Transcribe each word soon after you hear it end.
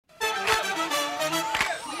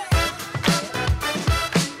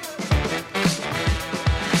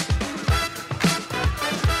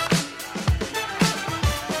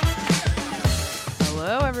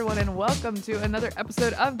welcome to another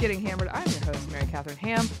episode of Getting Hammered. I'm your host, Mary Catherine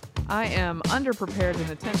Ham. I am underprepared and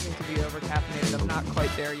attempting to be overcaffeinated. I'm not quite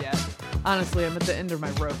there yet. Honestly, I'm at the end of my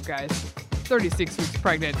rope, guys. 36 weeks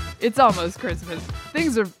pregnant. It's almost Christmas.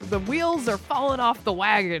 The wheels are falling off the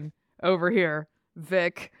wagon over here.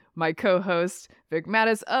 Vic, my co-host, Vic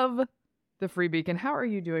Mattis of The Free Beacon. How are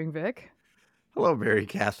you doing, Vic? Hello, Mary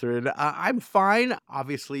Catherine. I'm fine.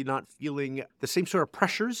 Obviously not feeling the same sort of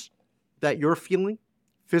pressures that you're feeling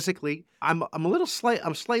physically. I'm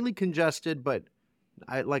slightly congested, but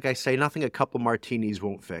like I say, nothing a couple martinis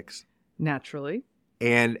won't fix. Naturally.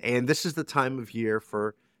 And this is the time of year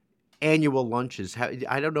for annual lunches.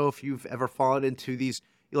 I don't know if you've ever fallen into these,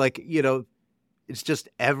 it's just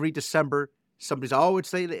every December, somebody's always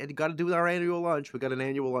saying, you got to do our annual lunch. We got an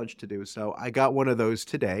annual lunch to do. So I got one of those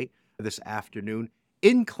today, this afternoon.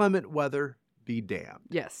 Inclement weather, be damned.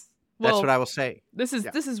 Yes. That's what I will say. This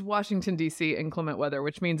is Washington, D.C. inclement weather,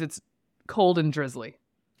 which means it's cold and drizzly.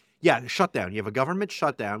 Yeah, shutdown. You have a government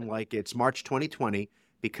shutdown like it's March 2020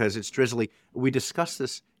 because it's drizzly. We discussed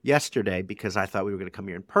this yesterday because I thought we were going to come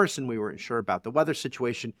here in person. We weren't sure about the weather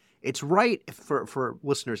situation. It's right for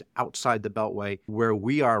listeners outside the Beltway where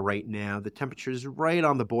we are right now. The temperature is right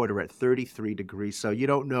on the border at 33 degrees. So you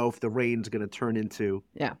don't know if the rain's going to turn into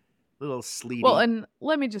a little sleety. Well, and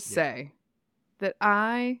let me just say that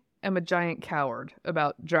I am a giant coward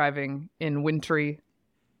about driving in wintry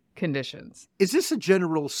conditions. Is this a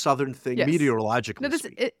general Southern thing, meteorologically?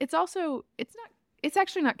 No, it's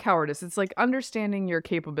actually not cowardice. It's like understanding your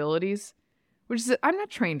capabilities, which is that I'm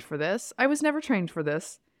not trained for this. I was never trained for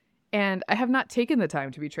this, and I have not taken the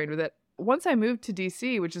time to be trained with it. Once I moved to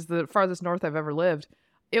DC, which is the farthest north I've ever lived,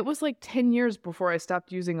 it was like 10 years before I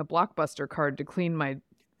stopped using a Blockbuster card to clean my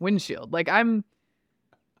windshield. Like I'm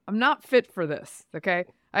not fit for this, okay?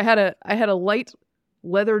 I had a light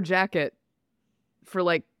leather jacket for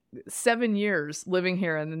like 7 years living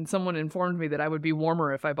here, and then someone informed me that I would be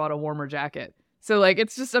warmer if I bought a warmer jacket. So like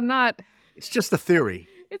it's just a theory.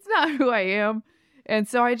 It's not who I am. And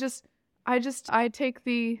so I take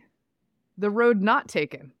the road not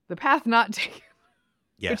taken, the path not taken.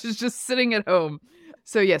 Yes. Which is just sitting at home.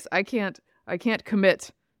 So yes, I can't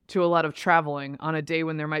commit to a lot of traveling on a day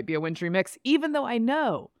when there might be a wintry mix, even though I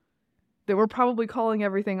know that we're probably calling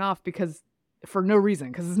everything off for no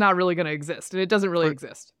reason, because it's not really going to exist, and it doesn't really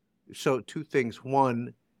exist. So two things.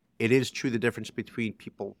 One, it is true the difference between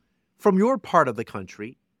people from your part of the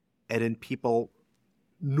country and in people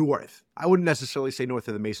north. I wouldn't necessarily say north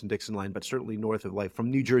of the Mason-Dixon line, but certainly north of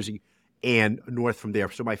from New Jersey and north from there.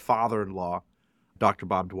 So my father-in-law, Dr.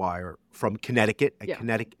 Bob Dwyer, from Connecticut,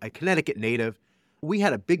 a Connecticut native. We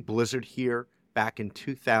had a big blizzard here back in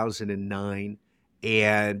 2009.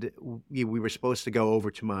 And we were supposed to go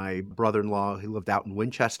over to my brother-in-law who lived out in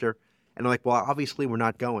Winchester. And I'm like, well, obviously we're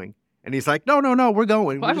not going. And he's like, no, we're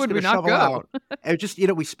going. Why would we not go? Out. And just,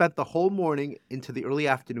 we spent the whole morning into the early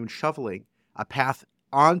afternoon shoveling a path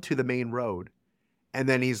onto the main road. And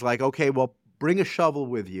then he's like, okay, well, bring a shovel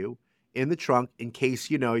with you in the trunk in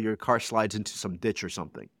case, your car slides into some ditch or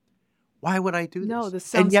something. Why would I do this? No, this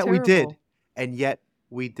sounds terrible.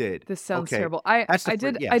 We did. This sounds terrible. I've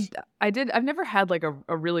never had like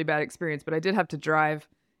a really bad experience, but I did have to drive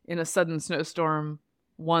in a sudden snowstorm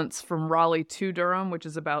once from Raleigh to Durham, which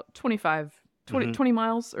is about 20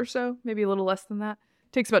 miles or so, maybe a little less than that.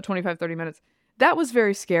 It takes about 25, 30 minutes. That was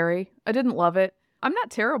very scary. I didn't love it. I'm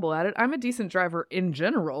not terrible at it. I'm a decent driver in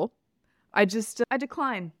general. I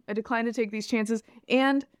decline. I decline to take these chances,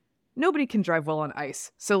 and nobody can drive well on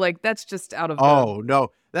ice. So like that's just out of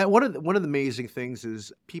no. That one of the amazing things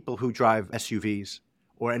is people who drive SUVs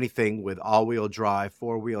or anything with all-wheel drive,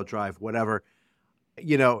 four-wheel drive, whatever.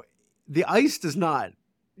 The ice does not.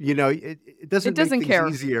 It doesn't make things care.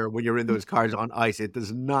 Easier when you're in those cars on ice. It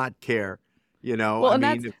does not care. Well,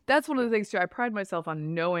 that's one of the things too. I pride myself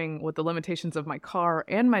on knowing what the limitations of my car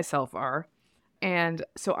and myself are, and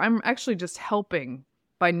so I'm actually just helping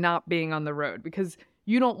by not being on the road because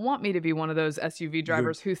you don't want me to be one of those SUV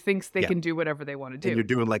drivers who thinks they can do whatever they want to do. And you're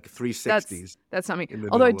doing like 360s. That's not me.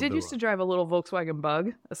 Although I did used to drive a little Volkswagen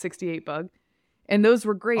Bug, a 68 Bug, and those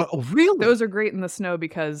were great. Oh, really? Those are great in the snow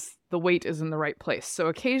because the weight is in the right place. So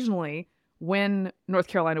occasionally when North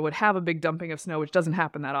Carolina would have a big dumping of snow, which doesn't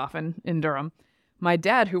happen that often in Durham, my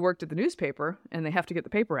dad, who worked at the newspaper, and they have to get the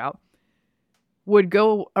paper out, would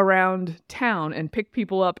go around town and pick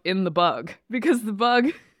people up in the Bug because the Bug...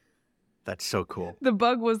 That's so cool. The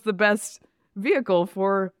Bug was the best vehicle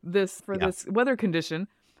for this weather condition.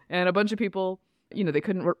 And a bunch of people, they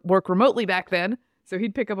couldn't work remotely back then. So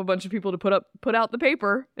he'd pick up a bunch of people to put out the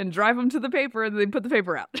paper and drive them to the paper, and then they'd put the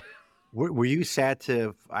paper out. Were you sad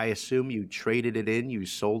to, I assume you traded it in, you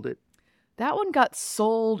sold it? That one got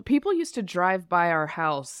sold. People used to drive by our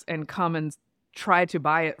house and come and try to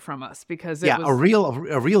buy it from us because it was a real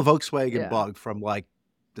Volkswagen Yeah. Bug from like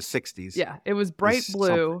the 60s. Yeah, it was bright Is blue.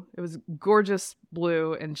 something. It was gorgeous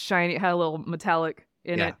blue and shiny. It had a little metallic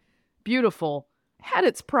in Yeah. it. Beautiful. Had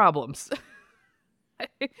its problems.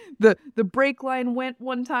 The brake line went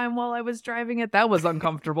one time while I was driving it. That was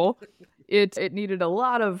uncomfortable. It needed a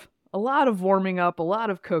lot of warming up, a lot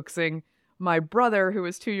of coaxing. My brother, who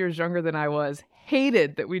was 2 years younger than I was,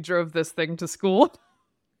 hated that we drove this thing to school.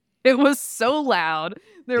 It was so loud.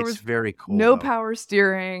 There It's was very cool. no though. power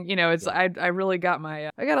steering. You know, it's Yeah. I really got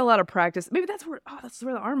I got a lot of practice. Maybe that's where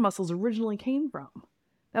the arm muscles originally came from.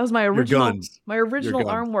 That was my original guns. my original guns.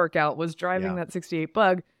 arm workout was driving Yeah. that 68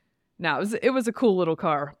 Bug. Now, it was a cool little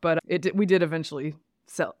car, but we did eventually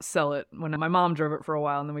sell it when my mom drove it for a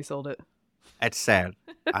while, and then we sold it. That's sad.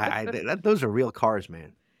 Those are real cars,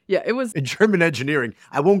 man. Yeah, it was. In German engineering,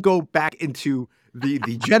 I won't go back into the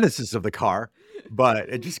genesis of the car,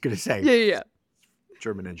 but I'm just going to say Yeah.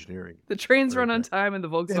 German engineering. The trains Very run on good. time, and the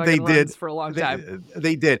Volkswagen They runs did. for a long time.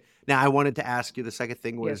 They did. Now, I wanted to ask you, the second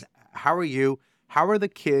thing was, Yes. how are you? How are the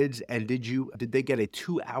kids? And did they get a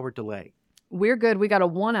 2-hour delay? We're good. We got a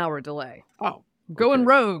 1-hour delay. Oh, Going okay.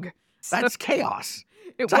 rogue. That's chaos.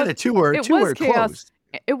 It It's either two or it was chaos. closed.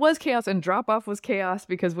 It was chaos, and drop off was chaos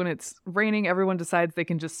because when it's raining, everyone decides they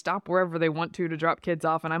can just stop wherever they want to drop kids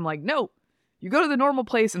off. And I'm like, no, you go to the normal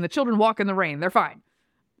place and the children walk in the rain. They're fine.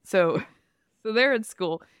 So they're at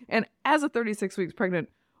school. And as a 36 weeks pregnant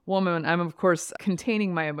woman, I'm, of course,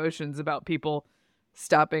 containing my emotions about people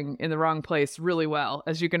stopping in the wrong place really well,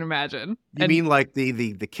 as you can imagine. You mean like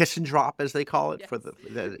the kiss and drop, as they call it? Yes. For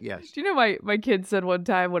the yes. Do you know my kid said one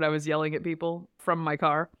time when I was yelling at people from my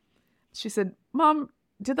car? She said, "Mom,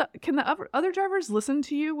 can the other drivers listen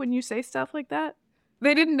to you when you say stuff like that?"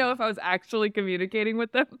 They didn't know if I was actually communicating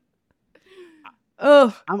with them.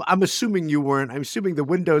 Oh, I'm assuming you weren't. I'm assuming the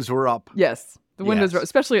windows were up. yes. The windows, Yes.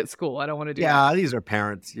 especially at school. I don't want to do that. Yeah, these are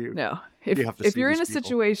parents. No. You have to If see you're in a these people.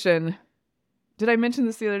 situation, did I mention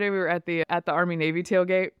this the other day? We were at the Army Navy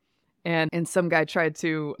tailgate, and some guy tried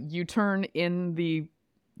to U-turn in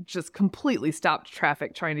just completely stopped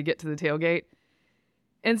traffic trying to get to the tailgate.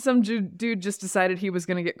 And some dude just decided he was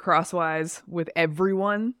going to get crosswise with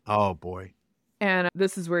everyone. Oh boy. And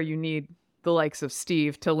this is where you need the likes of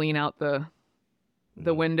Steve to lean out the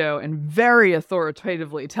window and very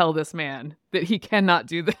authoritatively tell this man that he cannot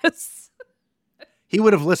do this. He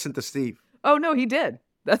would have listened to Steve. Oh no, he did.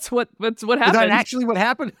 That's what Is happened. that actually what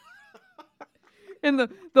happened? And the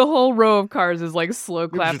whole row of cars is like slow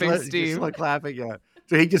clapping Just Steve. like clapping, yeah.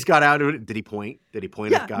 So he just got out of it. Did he point? Did he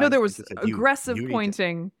point Yeah, at guys? no, there was He said, aggressive you need to-"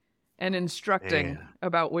 pointing and instructing Man.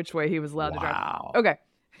 about which way he was allowed to drive. Wow. Okay,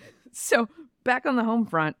 so back on the home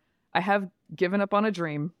front, I have given up on a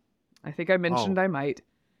dream. I think I mentioned I might.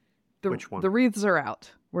 Which one? The wreaths are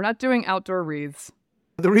out. We're not doing outdoor wreaths.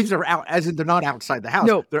 The wreaths are out, as in they're not outside the house.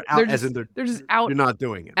 No, they're out, as in they're just out you're not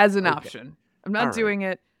doing it as an Okay. option. I'm not All right. doing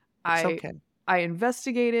it. It's okay. I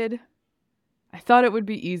investigated. I thought it would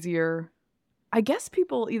be easier. I guess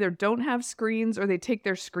people either don't have screens or they take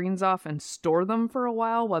their screens off and store them for a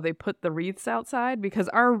while they put the wreaths outside because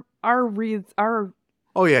our wreaths are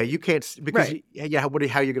Oh yeah, you can't because Right.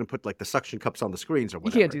 how are you going to put like the suction cups on the screens or You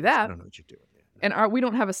whatever? can't do I that. don't know what you're doing. Yeah. and we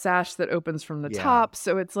don't have a sash that opens from the Yeah. top,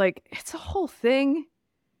 so it's like it's a whole thing.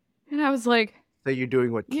 And I was like, So you're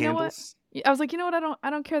doing what, You know what? candles? I was like, you know what? I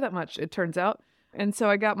don't care that much. It turns out, and so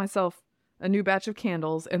I got myself a new batch of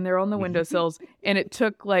candles, and they're on the windowsills, and it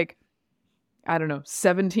took like I don't know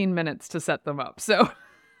 17 minutes to set them up. So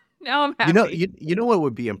now I'm happy. You know what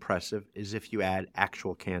would be impressive is if you add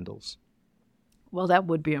actual candles. Well, that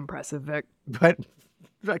would be impressive, Vic. But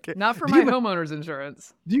okay. Not for Do my you- homeowner's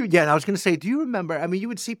insurance. I was going to say, do you remember? I mean, you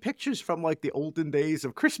would see pictures from like the olden days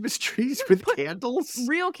of Christmas trees with candles.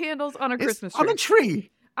 Real candles on a It's Christmas on tree. a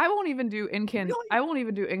tree. I won't even do Really? I won't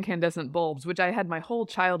even do incandescent bulbs, which I had my whole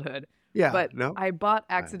childhood. Yeah, But no. I bought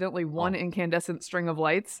accidentally one incandescent string of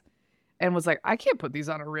lights and was like, I can't put these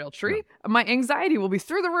on a real tree. My anxiety will be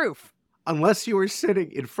through the roof. Unless you were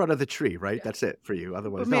sitting in front of the tree, right? That's it for you.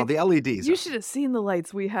 Otherwise, But no. man, The LEDs. You should have seen the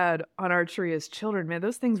lights we had on our tree as children, man.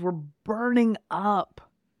 Those things were burning up.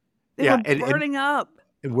 They Yeah, were and- burning up.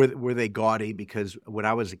 And were they gaudy? Because when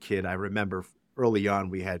I was a kid, I remember early on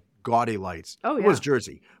we had gaudy lights. Oh, It yeah. was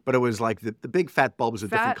Jersey, but it was like the big fat bulbs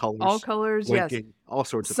with different Fat, colors. all colors, yes. blinking, all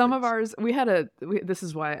sorts of Some things. of ours, this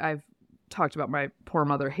is why I've talked about my poor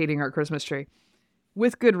mother hating our Christmas tree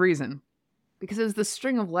with good reason. Because it was the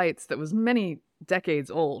string of lights that was many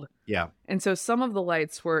decades old. Yeah. And so some of the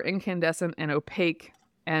lights were incandescent and opaque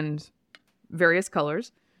and various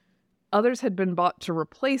colors. Others had been bought to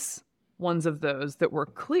replace ones of those that were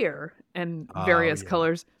clear and Oh, various yeah.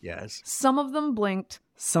 colors. Yes. Some of them blinked,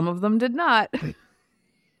 some of them did not. And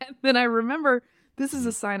then I remember this is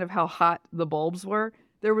a sign of how hot the bulbs were.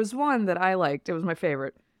 There was one that I liked. It was my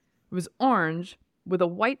favorite. It was orange with a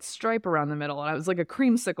white stripe around the middle, and it was like a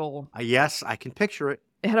creamsicle. Yes, I can picture it.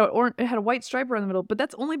 It had a white stripe around the middle, but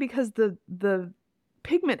that's only because the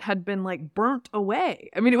pigment had been like burnt away.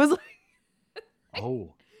 I mean, it was like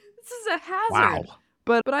Oh, this is a hazard. wow.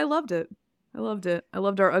 But I loved it. I loved it. I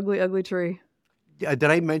loved our ugly, ugly tree. Did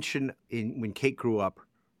I mention when Kate grew up,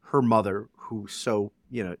 her mother, who so,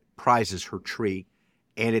 prizes her tree,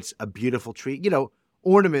 and it's a beautiful tree.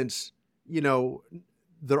 Ornaments,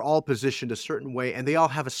 they're all positioned a certain way and they all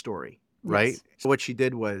have a story, right? Yes. So what she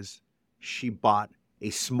did was she bought a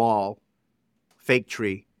small fake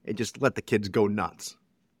tree and just let the kids go nuts.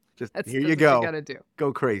 Just That's here what you go. you gotta do.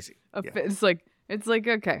 Go crazy. Yeah. It's like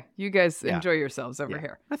okay, you guys Yeah. enjoy yourselves over Yeah.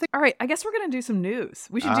 here. I think All right, I guess we're gonna do some news.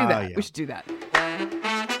 We should do that. Yeah. We should do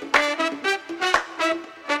that.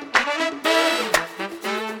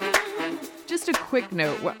 Just a quick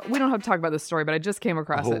note. We don't have to talk about this story, but I just came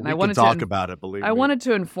across it, and I wanted to talk to about it, believe me. I wanted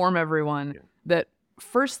to inform everyone Yeah. that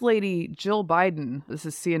First Lady Jill Biden, this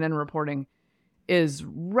is CNN reporting, is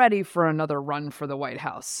ready for another run for the White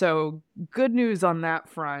House. So good news on that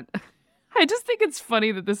front. I just think it's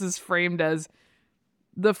funny that this is framed as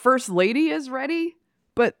the First Lady is ready,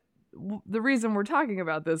 but the reason we're talking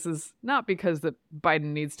about this is not because that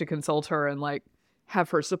Biden needs to consult her and like have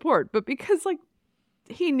her support, but because like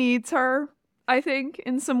he needs her, I think,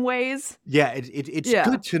 in some ways. Yeah, it's Yeah.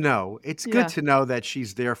 good to know. It's Yeah. good to know that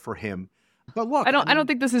she's there for him. But look, I don't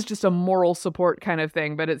think this is just a moral support kind of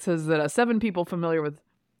thing, but it says that 7 people familiar with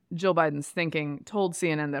Jill Biden's thinking told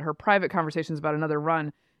CNN that her private conversations about another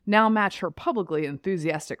run now match her publicly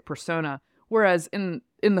enthusiastic persona, whereas in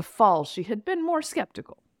the fall she had been more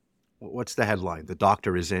skeptical. What's the headline? The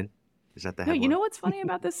doctor is in? Is that the No, headline? you know what's funny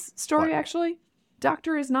about this story What? actually?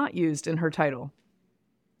 Doctor is not used in her title.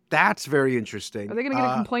 That's very interesting. Are they going to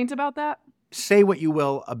get a complaint about that? Say what you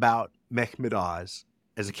will about Mehmet Oz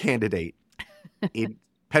as a candidate in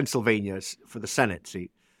Pennsylvania for the Senate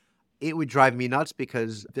seat. It would drive me nuts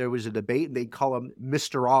because there was a debate and they'd call him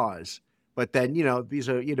Mr. Oz. But then,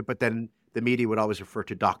 but then the media would always refer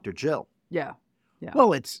to Dr. Jill. Yeah. Yeah.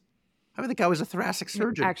 Well, I think I was a thoracic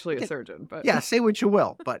surgeon. Actually a surgeon, but Yeah, say what you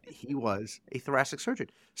will, but he was a thoracic surgeon.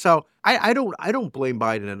 So I don't blame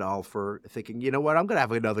Biden at all for thinking, you know what, I'm going to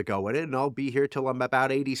have another go at it, and I'll be here till I'm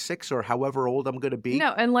about 86 or however old I'm going to be.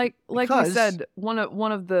 No, and like we Because said, one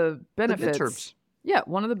of the benefits. midterms. Yeah,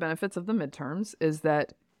 one of the benefits of the midterms is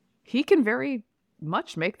that he can very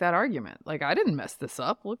much make that argument. Like, I didn't mess this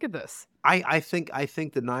up. Look at this. I think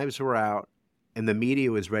the knives were out and the media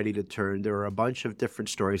was ready to turn. There were a bunch of different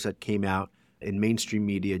stories that came out in mainstream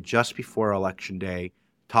media just before Election Day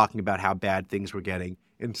talking about how bad things were getting.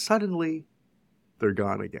 And suddenly, they're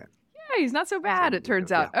gone again. Yeah, he's not so bad, it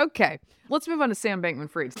turns out. Okay, let's move on to Sam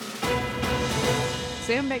Bankman-Fried.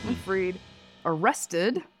 Sam Bankman-Fried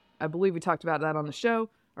arrested. I believe we talked about that on the show.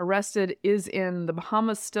 Arrested, is in the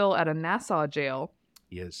Bahamas still at a Nassau jail,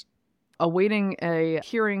 He is. awaiting a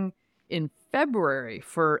hearing in February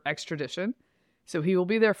for extradition. So he will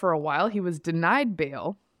be there for a while. He was denied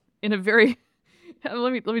bail in a very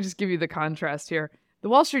let me just give you the contrast here. The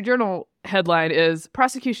Wall Street Journal headline is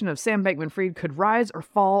 "Prosecution of Sam Bankman-Fried could rise or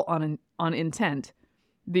fall on intent."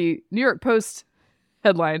 The New York Post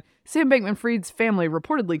headline: Sam Bankman-Fried's family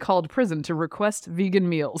reportedly called prison to request vegan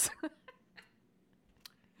meals.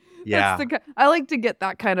 Yeah. I like to get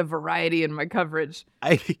that kind of variety in my coverage.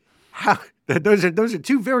 Those are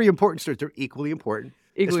two very important stories. They're equally important.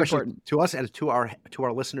 Equally especially important. to us and to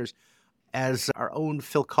our listeners. As our own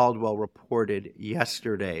Phil Caldwell reported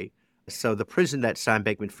yesterday, so the prison that Sam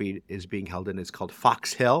Bankman-Fried is being held in is called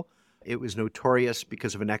Fox Hill. It was notorious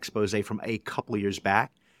because of an expose from a couple of years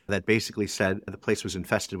back that basically said the place was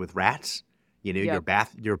infested with rats. Yep.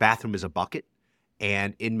 Your bathroom is a bucket,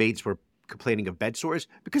 and inmates were complaining of bed sores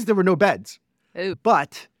because there were no beds. Ooh.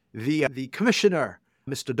 But the commissioner,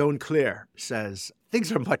 Mr. Don Clear, says things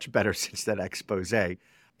are much better since that expose.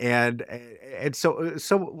 And so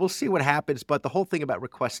we'll see what happens. But the whole thing about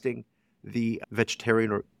requesting the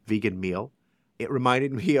vegetarian or vegan meal, it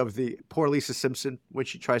reminded me of the poor Lisa Simpson when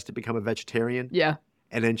she tries to become a vegetarian. Yeah.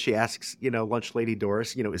 And then she asks, Lunch Lady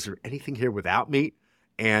Doris, is there anything here without meat?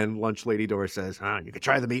 And Lunch Lady Doris says, you could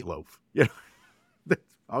try the meatloaf.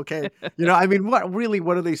 Okay.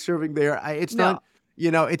 What are they serving there? It's not,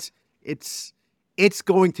 it's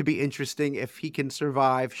going to be interesting if he can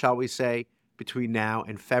survive, shall we say, between now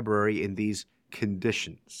and February in these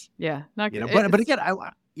conditions. Yeah. Not good. But again,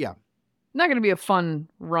 yeah. not going to be a fun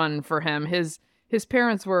run for him. His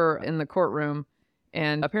parents were in the courtroom,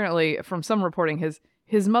 and apparently, from some reporting,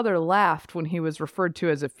 his mother laughed when he was referred to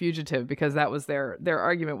as a fugitive, because that was their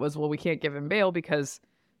argument was, well, we can't give him bail because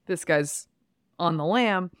this guy's on the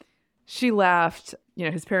lam. She laughed. You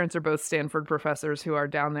know, his parents are both Stanford professors who are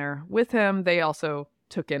down there with him. They also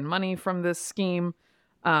took in money from this scheme,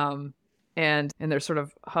 and they're sort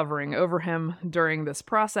of hovering over him during this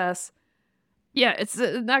process. Yeah, it's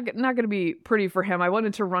not going to be pretty for him. I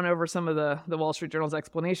wanted to run over some of the Wall Street Journal's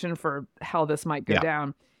explanation for how this might go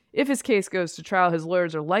down. If his case goes to trial, his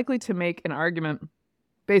lawyers are likely to make an argument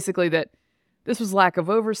basically that this was lack of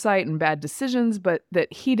oversight and bad decisions, but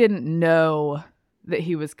that he didn't know that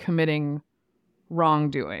he was committing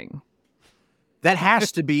wrongdoing. That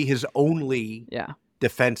has to be his only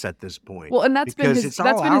defense at this point. Well, and that's been his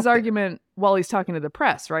argument while he's talking to the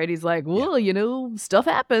press, right? He's like, well, you know, stuff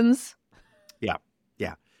happens.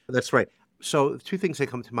 Yeah, that's right. So 2 things that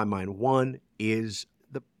come to my mind. One is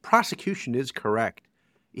the prosecution is correct.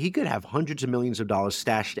 He could have hundreds of millions of dollars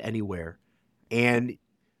stashed anywhere. And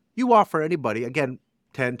you offer anybody, again,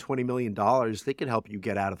 $10, $20 million, they can help you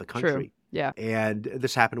get out of the country. True. Yeah. And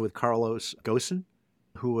this happened with Carlos Ghosn,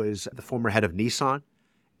 who was the former head of Nissan,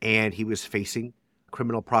 and he was facing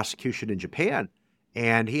criminal prosecution in Japan.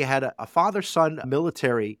 And he had a father-son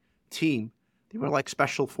military team. They were like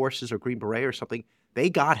Special Forces or Green Beret or something. They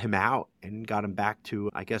got him out and got him back to,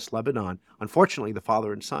 I guess, Lebanon. Unfortunately, the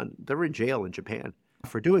father and son, they were in jail in Japan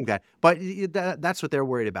for doing that. But that's what they're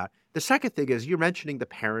worried about. The second thing is you're mentioning the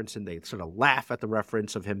parents, and they sort of laugh at the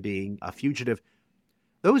reference of him being a fugitive.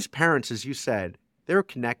 Those parents, as you said, they're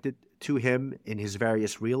connected to him in his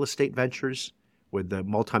various real estate ventures with the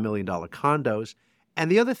multi-million-dollar condos. And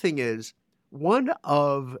the other thing is, one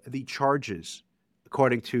of the charges,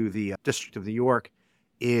 according to the District of New York,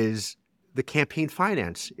 is the campaign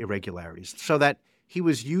finance irregularities, so that he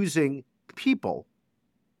was using people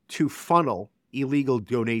to funnel illegal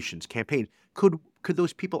donations, campaign. Could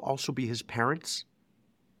those people also be his parents?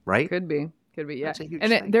 Right? Could be, yeah.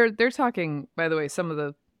 And they're talking, by the way, some of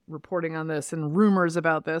the reporting on this and rumors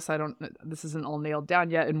about this. This isn't all nailed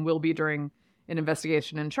down yet, and will be during an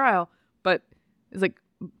investigation and trial. But it's like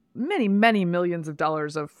many, many millions of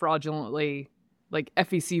dollars of fraudulently, like,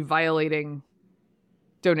 FEC violating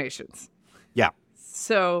donations. Yeah.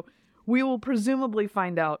 So we will presumably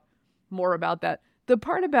find out more about that. The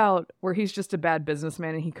part about where he's just a bad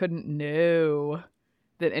businessman and he couldn't know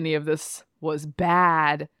that any of this was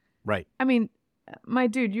bad. Right. I mean, my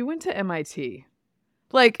dude, you went to MIT.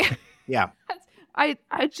 Like, yeah. I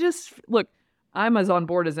just, look, I'm as on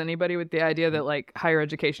board as anybody with the idea that, like, higher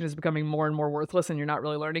education is becoming more and more worthless and you're not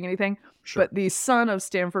really learning anything. Sure. But the son of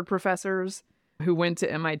Stanford professors who went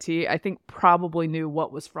to MIT, I think probably knew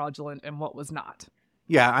what was fraudulent and what was not.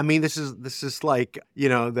 Yeah, I mean, this is like, you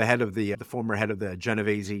know, the former head of the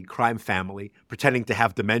Genovese crime family pretending to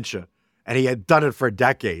have dementia, and he had done it for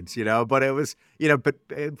decades, you know. But it was, you know,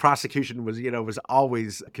 prosecution was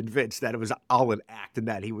always convinced that it was all an act and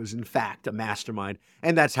that he was in fact a mastermind,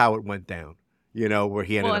 and that's how it went down, you know, where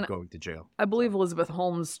he ended up going to jail. I believe Elizabeth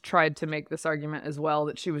Holmes tried to make this argument as well,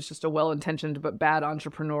 that she was just a well-intentioned but bad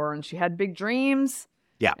entrepreneur, and she had big dreams.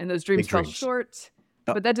 Yeah, and those dreams fell short.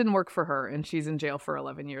 But that didn't work for her, and she's in jail for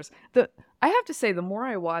 11 years. I have to say, the more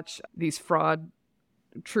I watch these fraud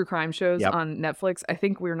true crime shows on Netflix, I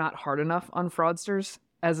think we're not hard enough on fraudsters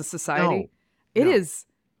as a society. No. Is.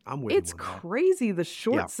 I'm with it's you on crazy the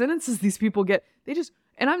short sentences these people get.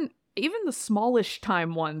 I'm even the smallish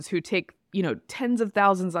time ones who take, you know, tens of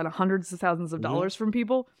thousands on hundreds of thousands of dollars from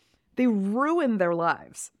people. They ruin their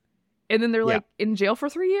lives, and then they're like in jail for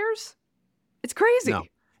 3 years. It's crazy. No.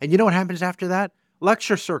 And you know what happens after that?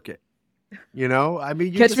 Lecture circuit. You know, I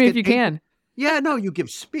mean, Catch Me If You Can. Yeah, no, you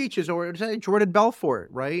give speeches, or Jordan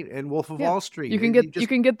Belfort, right, and Wolf of Wall Street. You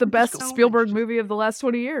can get the best Spielberg movie of the last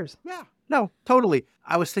 20 years. Yeah, no, totally.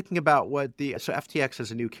 I was thinking about so FTX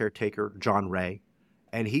has a new caretaker, John Ray,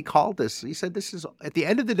 and he called this. He said, "This is, at the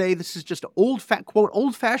end of the day, this is just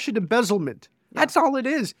old-fashioned embezzlement. Yeah. That's all it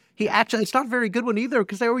is." It's not a very good one either,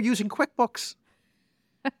 because they were using QuickBooks.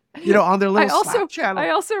 You know, on their little Slack channel. I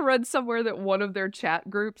also read somewhere that one of their chat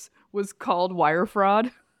groups was called Wire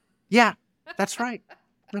Fraud. Yeah, that's right.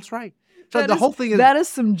 That's right. So whole thing is... That is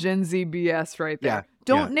some Gen Z BS right there. Yeah,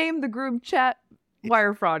 Don't name the group chat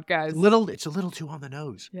Wire Fraud, guys. It's a little too on the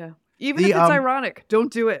nose. Yeah. Even if it's ironic,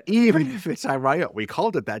 don't do it. Even if it's ironic. We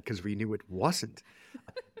called it that because we knew it wasn't.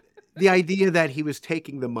 The idea that he was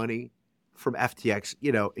taking the money from FTX,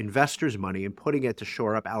 you know, investors' money, and putting it to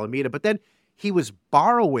shore up Alameda, but then he was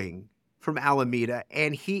borrowing from Alameda,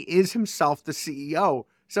 and he is himself the CEO.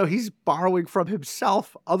 So he's borrowing from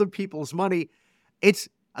himself, other people's money. It's,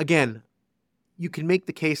 again, you can make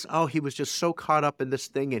the case, oh, he was just so caught up in this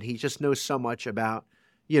thing and he just knows so much about,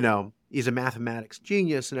 he's a mathematics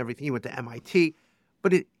genius and everything. He went to MIT,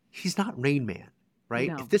 but he's not Rain Man, right?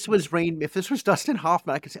 No. If this was Dustin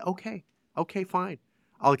Hoffman, I could say, okay, fine.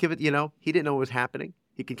 I'll give it, he didn't know what was happening.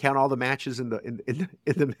 He can count all the matches in the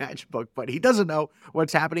matchbook, but he doesn't know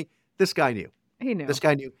what's happening. This guy knew. He knew. This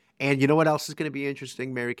guy knew. And you know what else is going to be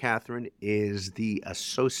interesting, Mary Catherine, is the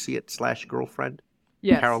associate/girlfriend,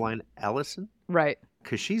 Yes. Caroline Ellison, Right.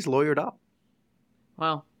 because she's lawyered up.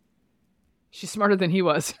 Well, she's smarter than he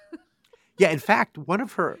was. Yeah, in fact, one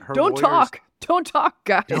of her Don't lawyers, Don't talk,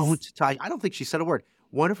 guys. Don't talk. I don't think she said a word.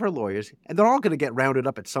 One of her lawyers, and they're all going to get rounded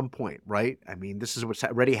up at some point, right? I mean, this is what's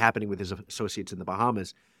already happening with his associates in the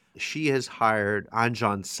Bahamas. She has hired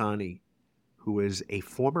Anjan Sani, who is a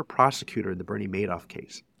former prosecutor in the Bernie Madoff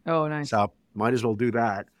case. Oh, nice. So might as well do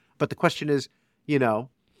that. But the question is,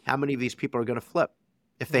 how many of these people are going to flip?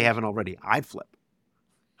 If they haven't already, I'd flip.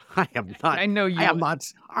 I am not. I know you. I'm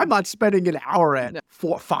not spending an hour at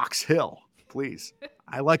Fort Fox Hill. Please.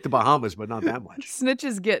 I like the Bahamas, but not that much.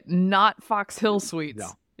 Snitches get not Fox Hill suites. No.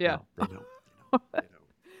 Yeah. No, they don't. They don't.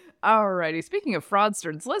 Alrighty. Speaking of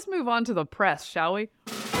fraudsters, let's move on to the press, shall we?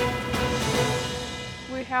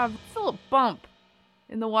 We have Philip Bump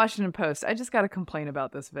in the Washington Post. I just got to complain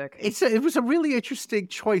about this, Vic. It was a really interesting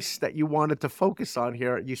choice that you wanted to focus on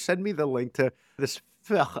here. You send me the link to this.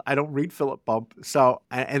 I don't read Philip Bump. So,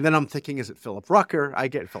 and then I'm thinking, is it Philip Rucker? I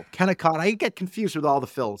get Phil Kennicott. I get confused with all the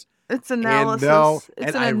Phils. It's analysis.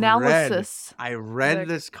 It's an analysis. I read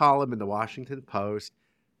this column in the Washington Post.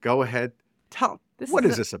 Go ahead. What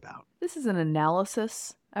is this about? This is an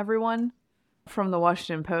analysis, everyone, from the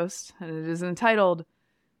Washington Post. And it is entitled,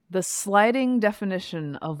 "The Sliding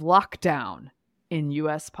Definition of Lockdown in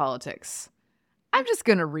U.S. Politics." I'm just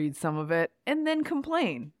going to read some of it and then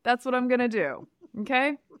complain. That's what I'm going to do.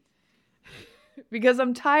 Okay? Because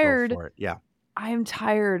I'm tired. Go for it. Yeah. I am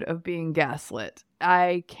tired of being gaslit.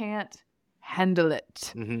 I can't handle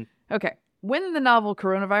it. Mm-hmm. Okay. When the novel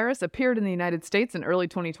coronavirus appeared in the United States in early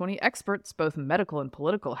 2020, experts, both medical and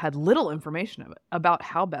political, had little information about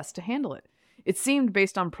how best to handle it. It seemed,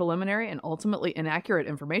 based on preliminary and ultimately inaccurate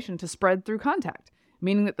information, to spread through contact,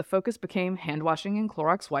 meaning that the focus became hand washing and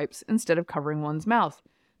Clorox wipes instead of covering one's mouth.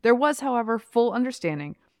 There was, however, full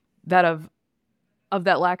understanding that of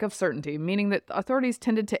that lack of certainty, meaning that authorities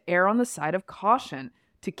tended to err on the side of caution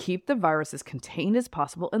to keep the virus as contained as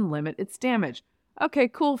possible and limit its damage. Okay,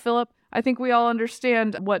 cool, Philip. I think we all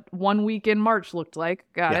understand what 1 week in March looked like.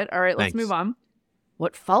 Got it. All right, let's move on.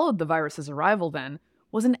 What followed the virus's arrival then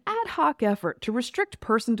was an ad hoc effort to restrict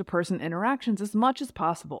person-to-person interactions as much as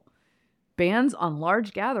possible. Bans on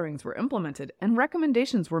large gatherings were implemented, and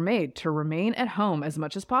recommendations were made to remain at home as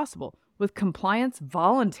much as possible, with compliance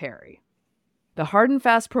voluntary. The hard and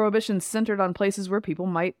fast prohibitions centered on places where people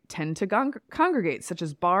might tend to congregate, such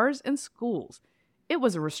as bars and schools. It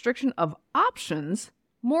was a restriction of options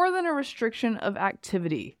more than a restriction of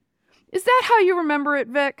activity. Is that how you remember it,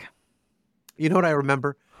 Vic? You know what I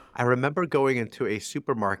remember? I remember going into a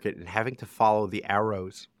supermarket and having to follow the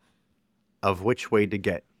arrows of which way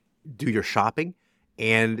to do your shopping.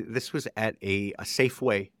 And this was at a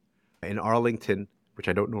Safeway in Arlington, which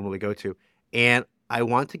I don't normally go to. And I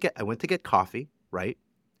went to get coffee, right?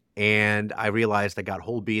 And I realized I got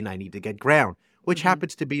whole bean. I need to get ground, which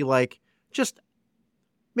happens to be like just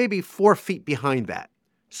maybe 4 feet behind that.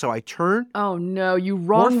 So I turned. Oh no, you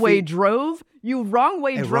wrong way drove? You wrong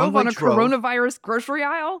way drove on a coronavirus grocery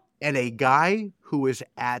aisle? And a guy who was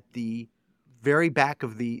at the very back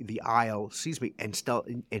of the aisle sees me and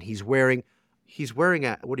he's wearing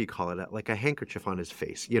a, what do you call it? Like a handkerchief on his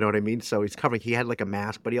face. You know what I mean? So he's covering, he had like a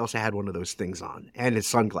mask, but he also had one of those things on and his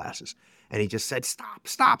sunglasses. And he just said, stop.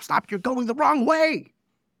 You're going the wrong way.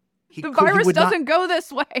 The virus doesn't go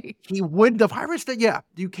this way. The virus,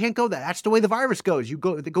 you can't go that. That's the way the virus goes.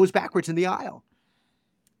 It goes backwards in the aisle.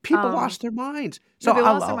 People lost their minds. So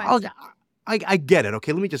I get it.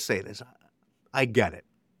 Okay, let me just say this. I get it.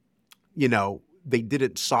 They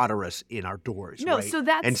didn't solder us in our doors, no, right? So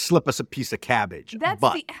that's, and slip us a piece of cabbage. That's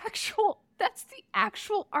the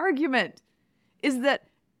actual argument. Is that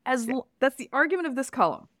that's the argument of this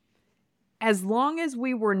column. As long as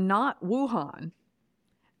we were not Wuhan,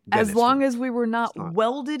 as long as we were not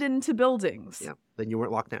welded into buildings, then you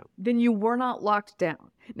weren't locked down. Then you were not locked down.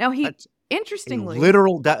 Now interestingly,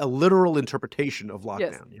 a literal interpretation of lockdown.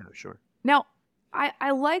 Yes. Yeah, sure. Now,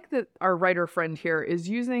 I like that our writer friend here is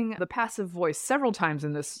using the passive voice several times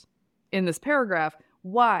in this paragraph.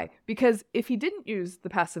 Why? Because if he didn't use the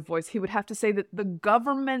passive voice, he would have to say that the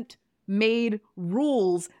government made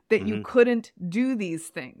rules that you couldn't do these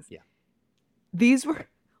things. Yeah. These were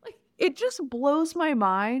like, it just blows my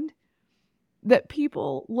mind that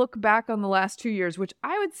people look back on the last 2 years, which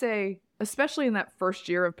I would say, especially in that first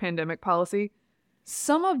year of pandemic policy,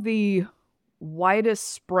 some of the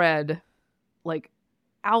widest spread, like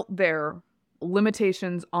out there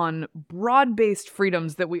limitations on broad-based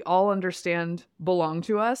freedoms that we all understand belong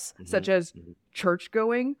to us, such as church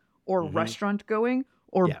going or restaurant going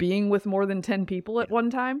or being with more than 10 people at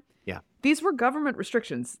one time. Yeah. These were government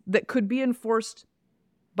restrictions that could be enforced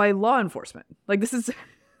by law enforcement. Like this is,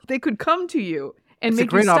 they could come to you and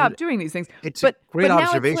make you stop doing these things. It's a great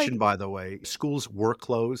observation, by the way. Schools were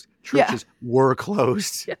closed. Churches were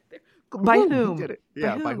closed. Yeah. By whom? Did it.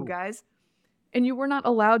 Yeah, by whom, guys? And you were not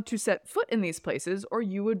allowed to set foot in these places or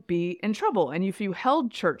you would be in trouble. And if you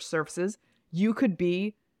held church services, you could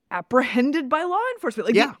be apprehended by law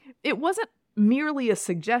enforcement. Like it wasn't merely a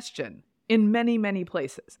suggestion in many, many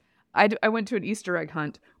places. I went to an Easter egg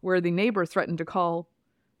hunt where the neighbor threatened to call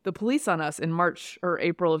the police on us in March or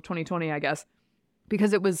April of 2020, I guess,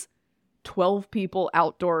 because it was 12 people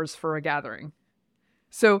outdoors for a gathering.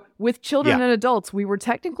 So with children and adults, we were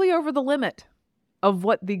technically over the limit of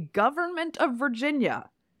what the government of Virginia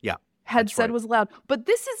had said was allowed. But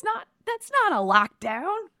that's not a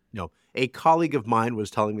lockdown. No. A colleague of mine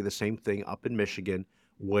was telling me the same thing up in Michigan,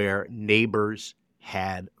 where neighbors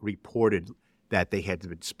had reported that they had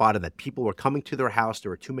been spotted that people were coming to their house, there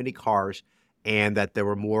were too many cars, and that there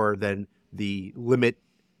were more than the limit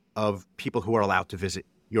of people who are allowed to visit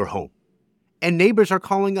your home. And neighbors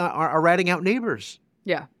are ratting out neighbors.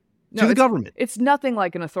 Yeah. To the government. It's nothing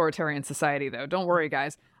like an authoritarian society, though. Don't worry,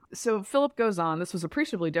 guys. So Philip goes on. This was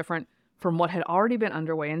appreciably different from what had already been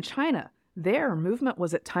underway in China. There, movement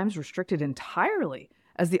was at times restricted entirely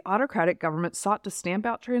as the autocratic government sought to stamp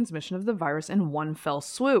out transmission of the virus in one fell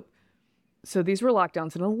swoop. So these were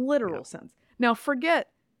lockdowns in a literal sense. Now, forget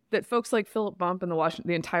that folks like Philip Bump and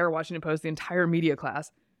the entire Washington Post, the entire media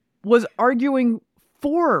class, was arguing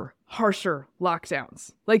for harsher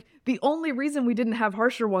lockdowns. Like, the only reason we didn't have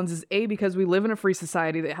harsher ones is A, because we live in a free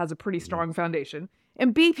society that has a pretty strong foundation,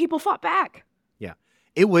 and B, people fought back. Yeah.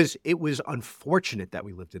 It was unfortunate that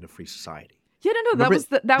we lived in a free society. Yeah, no, that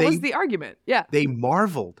was the argument. Yeah. They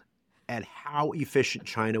marveled at how efficient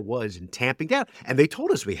China was in tamping down. And they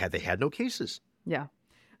told us they had no cases. Yeah.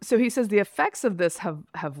 So he says the effects of this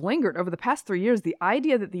have lingered. Over the past 3 years, the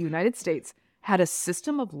idea that the United States had a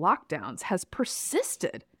system of lockdowns has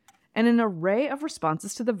persisted, and an array of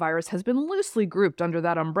responses to the virus has been loosely grouped under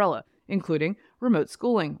that umbrella, including remote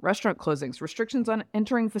schooling, restaurant closings, restrictions on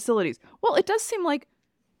entering facilities. Well, it does seem like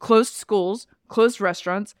closed schools, closed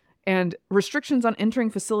restaurants, and restrictions on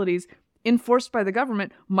entering facilities enforced by the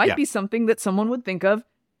government might be something that someone would think of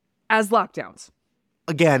as lockdowns.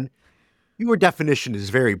 Again, your definition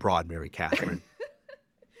is very broad, Mary Catherine.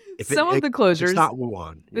 Some of the closures. It's not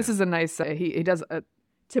Wuhan. This is a nice, he does a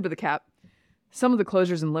tip of the cap. Some of the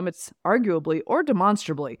closures and limits arguably or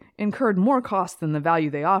demonstrably incurred more cost than the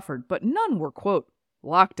value they offered, but none were, quote,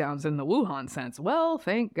 lockdowns in the Wuhan sense. Well,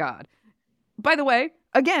 thank God. By the way,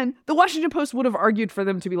 again, the Washington Post would have argued for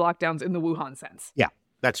them to be lockdowns in the Wuhan sense. Yeah,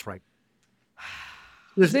 that's right.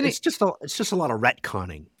 It's just a lot of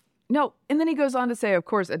retconning. No, and then he goes on to say, of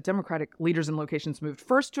course, Democratic leaders and locations moved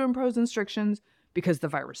first to impose restrictions because the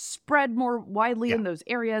virus spread more widely in those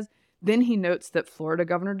areas. Then he notes that Florida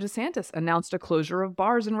Governor DeSantis announced a closure of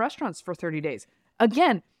bars and restaurants for 30 days.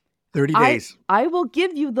 Again, 30 days. I will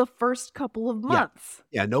give you the first couple of months.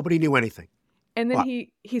 Yeah, nobody knew anything. And then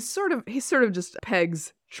he sort of just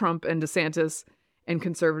pegs Trump and DeSantis and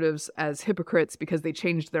conservatives as hypocrites because they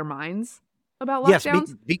changed their minds about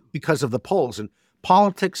lockdowns. Yes, because of the polls. And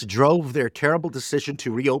politics drove their terrible decision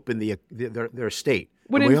to reopen their state.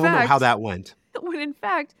 When we all know how that went. When in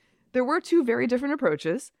fact, there were two very different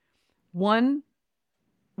approaches. One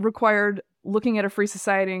required looking at a free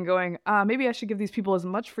society and going, maybe I should give these people as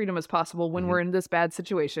much freedom as possible when we're in this bad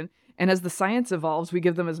situation. And as the science evolves, we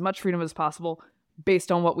give them as much freedom as possible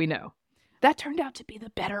based on what we know. That turned out to be the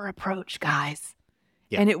better approach, guys.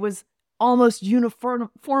 Yeah. And it was almost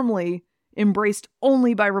uniformly embraced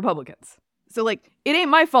only by Republicans. So, it ain't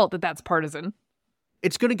my fault that that's partisan.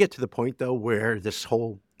 It's going to get to the point, though, where this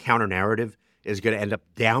whole counter-narrative is going to end up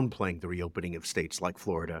downplaying the reopening of states like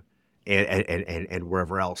Florida and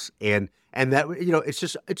wherever else. And that,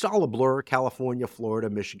 it's all a blur. California, Florida,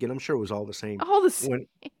 Michigan. I'm sure it was all the same. All the same.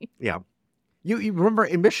 Yeah. You remember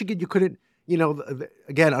in Michigan, you couldn't,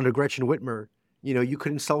 again, under Gretchen Whitmer, you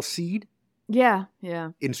couldn't sell seed. Yeah,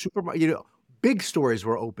 yeah. In supermarket, big stores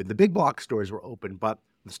were open. The big box stores were open, but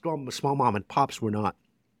the small mom and pops were not.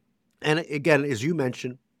 And again, as you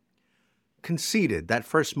mentioned, conceded that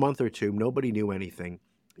first month or two, nobody knew anything.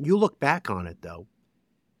 You look back on it, though,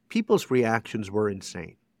 people's reactions were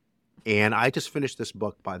insane. And I just finished this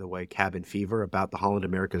book, by the way, Cabin Fever, about the Holland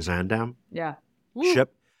America Zaandam Yeah.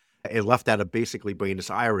 ship. It left out of basically Buenos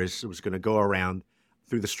Aires. It was going to go around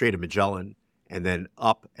through the Strait of Magellan and then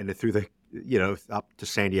up and then through the, up to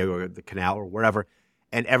San Diego or the canal or wherever.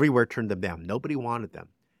 And everywhere turned them down. Nobody wanted them.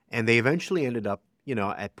 And they eventually ended up,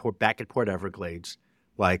 back at Port Everglades,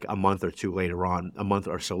 like a month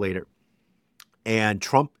or so later. And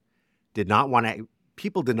Trump did not want to,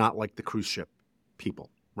 people did not like the cruise ship people,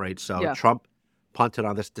 right? So Yeah. Trump punted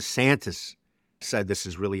on this. DeSantis said this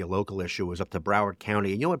is really a local issue. It was up to Broward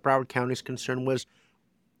County. And you know what Broward County's concern was?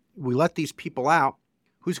 We let these people out.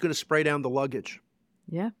 Who's going to spray down the luggage?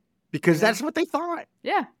 Yeah. Because that's what they thought,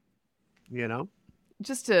 Yeah.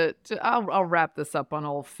 Just I'll wrap this up on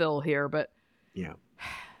old Phil here, but Yeah.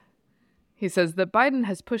 he says that Biden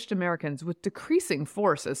has pushed Americans with decreasing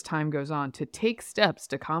force as time goes on to take steps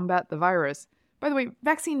to combat the virus. By the way,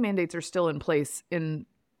 vaccine mandates are still in place in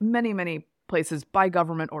many, many places by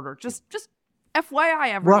government order. Just FYI,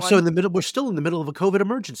 everyone. We're also we're still in the middle of a COVID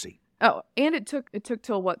emergency. Oh, and it took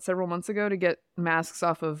till several months ago to get masks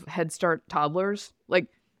off of Head Start toddlers. Like,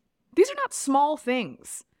 these are not small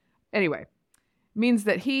things. Anyway, means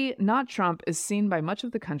that he, not Trump, is seen by much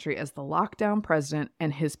of the country as the lockdown president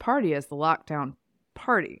and his party as the lockdown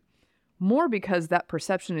party. More because that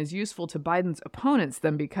perception is useful to Biden's opponents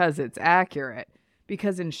than because it's accurate.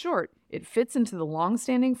 Because in short, it fits into the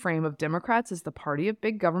long-standing frame of Democrats as the party of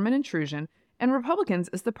big government intrusion and Republicans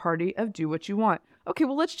as the party of do what you want. Okay,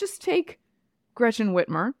 well, let's just take Gretchen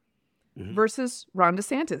Whitmer versus Ron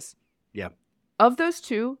DeSantis. Yeah. Of those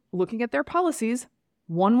two, looking at their policies,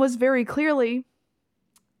 one was very clearly,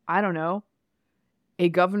 I don't know, a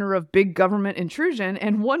governor of big government intrusion,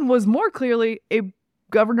 and one was more clearly a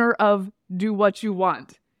governor of do what you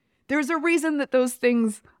want. There's a reason that those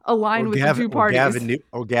things align with the two parties.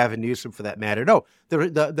 Or Gavin Newsom, for that matter. No,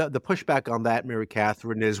 the pushback on that, Mary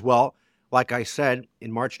Catherine, is, well, like I said, in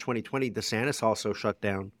March 2020, DeSantis also shut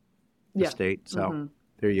down the state. So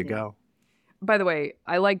there you go. By the way,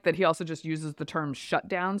 I like that he also just uses the term shut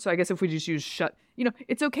down. So I guess if we just use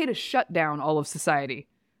it's okay to shut down all of society.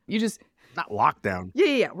 Not lockdown.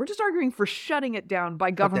 Yeah. We're just arguing for shutting it down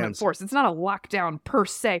by government force. It's not a lockdown per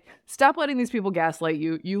se. Stop letting these people gaslight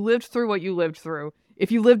you. You lived through what you lived through.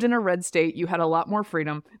 If you lived in a red state, you had a lot more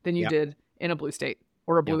freedom than you did in a blue state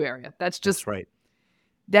or a blue area. That's right.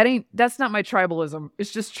 That's not my tribalism.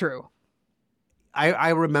 It's just true. I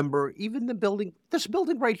remember even this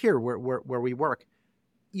building right here where we work,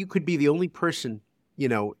 you could be the only person,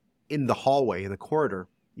 in the hallway, in the corridor.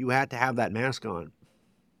 You had to have that mask on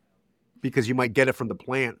because you might get it from the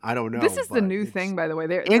plant. I don't know. This is the new thing, by the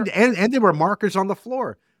way. And there were markers on the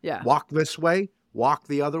floor. Yeah. Walk this way, walk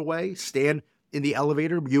the other way, stand in the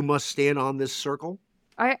elevator. You must stand on this circle.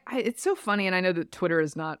 It's so funny, and I know that Twitter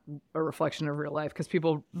is not a reflection of real life because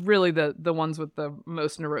people really, the ones with the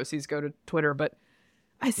most neuroses go to Twitter, but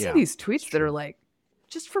I see these tweets that are like,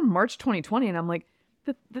 just from March 2020, and I'm like,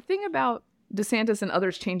 the thing about DeSantis and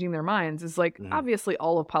others changing their minds is like, obviously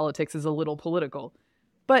all of politics is a little political,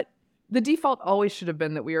 but the default always should have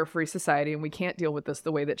been that we are a free society and we can't deal with this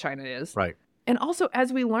the way that China is. Right. And also,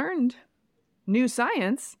 as we learned new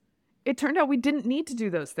science, it turned out we didn't need to do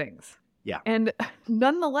those things. Yeah. And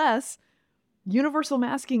nonetheless, universal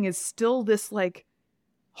masking is still this like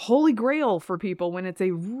holy grail for people when it's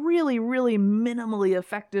a really, really minimally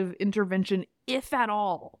effective intervention, if at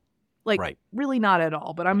all. Like really not at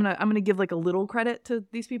all. But I'm gonna give like a little credit to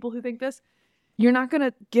these people who think this. You're not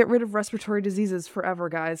gonna get rid of respiratory diseases forever,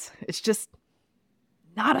 guys. It's just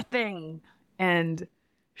not a thing. And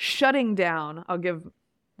shutting down,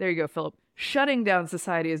 there you go, Philip. Shutting down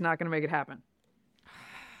society is not gonna make it happen.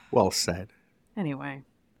 Well said. Anyway.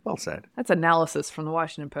 Well said. That's analysis from the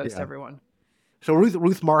Washington Post, everyone. So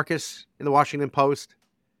Ruth Marcus in the Washington Post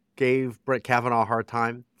gave Brett Kavanaugh a hard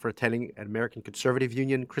time for attending an American Conservative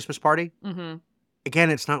Union Christmas party. Mm-hmm. Again,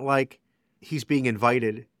 it's not like he's being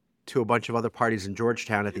invited to a bunch of other parties in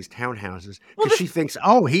Georgetown at these townhouses because she thinks,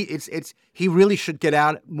 he really should get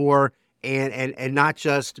out more and not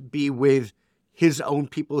just be with his own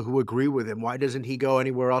people who agree with him. Why doesn't he go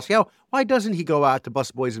anywhere else? Why doesn't he go out to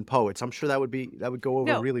Busboys and Poets? I'm sure that would go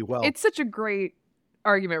over really well. It's such a great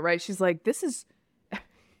argument, right? She's like, this is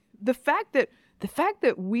the fact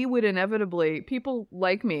that we would inevitably, people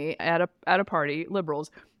like me at a party,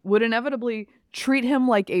 liberals, would inevitably treat him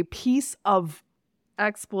like a piece of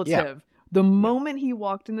expletive the moment he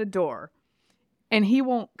walked in the door, and he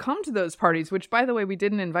won't come to those parties, which, by the way, we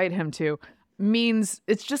didn't invite him to, means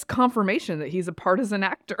it's just confirmation that he's a partisan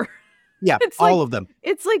actor. Yeah, It's all like, of them.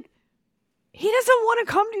 it's like, he doesn't want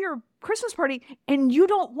to come to your Christmas party, and you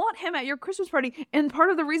don't want him at your Christmas party. And part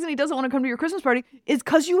of the reason he doesn't want to come to your Christmas party is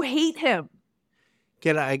because you hate him.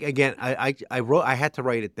 I wrote. I had to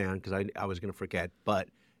write it down because I was going to forget. But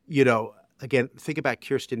again, think about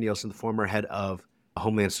Kirstjen Nielsen, the former head of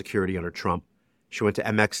Homeland Security under Trump. She went to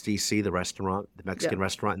MXDC, the restaurant, the Mexican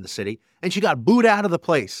restaurant in the city, and she got booed out of the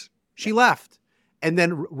place. She left. And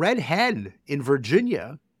then Red Hen in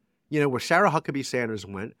Virginia, where Sarah Huckabee Sanders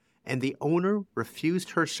went, and the owner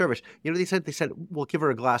refused her service. They said, we'll give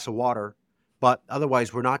her a glass of water, but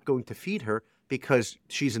otherwise we're not going to feed her because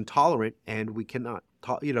she's intolerant and we cannot,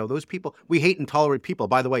 those people, we hate intolerant people.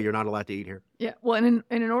 By the way, you're not allowed to eat here. Yeah. Well, and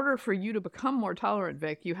in order for you to become more tolerant,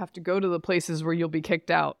 Vic, you have to go to the places where you'll be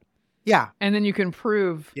kicked out. Yeah. And then you can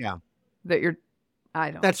prove that you're,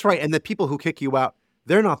 That's right. And the people who kick you out,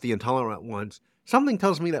 they're not the intolerant ones. Something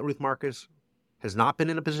tells me that Ruth Marcus has not been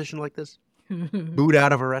in a position like this. Booed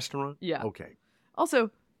out of a restaurant? Yeah. Okay. Also,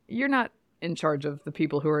 you're not in charge of the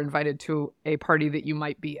people who are invited to a party that you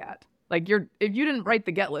might be at. Like, if you didn't write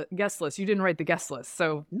the guest list, you didn't write the guest list.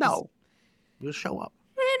 So no, you'll show up.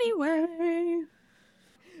 Anyway.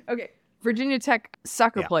 Okay. Virginia Tech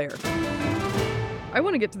soccer player. I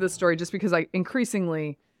want to get to this story just because I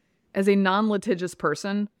increasingly, as a non-litigious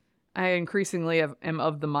person, I increasingly am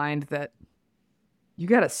of the mind that you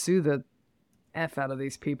got to sue the F out of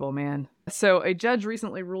these people, man. So a judge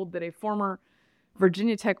recently ruled that a former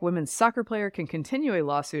Virginia Tech women's soccer player can continue a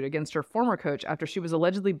lawsuit against her former coach after she was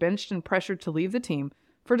allegedly benched and pressured to leave the team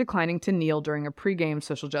for declining to kneel during a pregame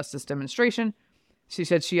social justice demonstration. She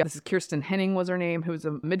said this is Kirsten Henning was her name, who was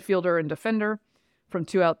a midfielder and defender from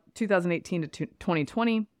 2018 to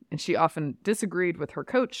 2020, and she often disagreed with her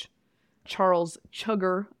coach, Charles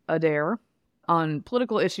Chugger Adair, on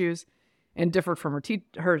political issues and differed from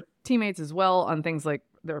her teammates as well on things like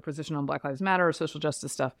their position on Black Lives Matter or social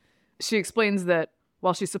justice stuff. She explains that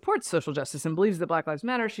while she supports social justice and believes that Black Lives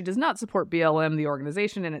Matter, she does not support BLM, the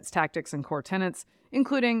organization, and its tactics and core tenets,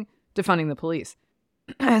 including defunding the police.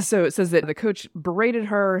 So it says that the coach berated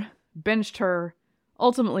her, benched her,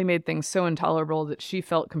 ultimately made things so intolerable that she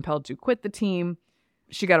felt compelled to quit the team.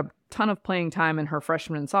 She got a ton of playing time in her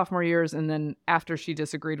freshman and sophomore years, and then after she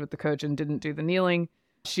disagreed with the coach and didn't do the kneeling,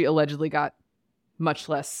 she allegedly got much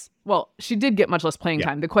less. Well, she did get much less playing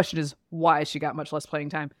time. The question is why she got much less playing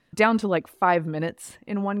time. Down to like 5 minutes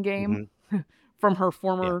in one game from her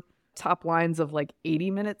former top lines of like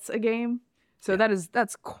 80 minutes a game. So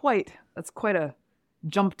that's quite a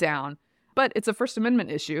jump down. But it's a First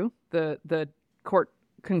Amendment issue, the court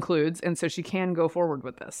concludes, and so she can go forward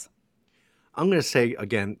with this. I'm going to say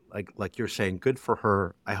again, like you're saying, good for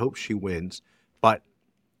her. I hope she wins. But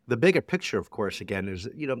the bigger picture, of course, again, is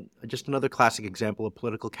just another classic example of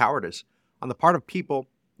political cowardice on the part of people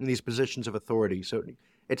in these positions of authority. So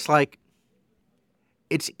it's like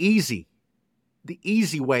it's easy. The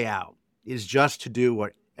easy way out is just to do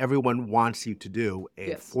what everyone wants you to do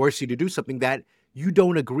and force you to do something that you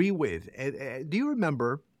don't agree with. Do you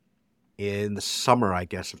remember in the summer, I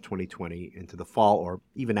guess, of 2020 into the fall or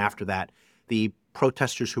even after that, the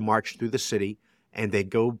protesters who marched through the city and they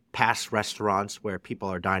go past restaurants where people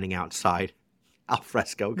are dining outside al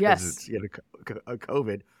fresco because it's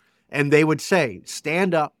COVID. And they would say,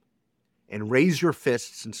 stand up and raise your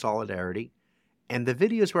fists in solidarity. And the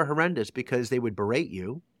videos were horrendous because they would berate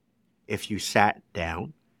you if you sat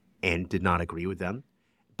down and did not agree with them.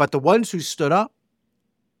 But the ones who stood up,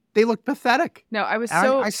 they looked pathetic. No,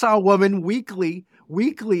 I saw a woman weekly,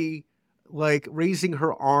 like raising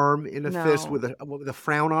her arm in a fist with a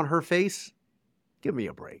frown on her face. Give me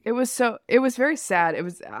a break. It was very sad.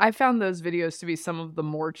 I found those videos to be some of the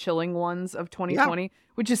more chilling ones of 2020,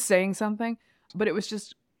 which is saying something. But it was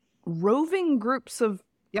just roving groups of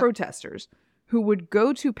protesters who would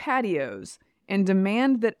go to patios and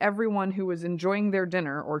demand that everyone who was enjoying their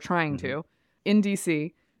dinner or trying to in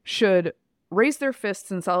DC should raise their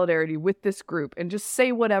fists in solidarity with this group and just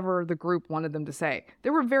say whatever the group wanted them to say.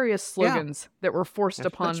 There were various slogans that were forced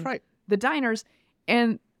upon the diners.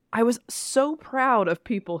 And I was so proud of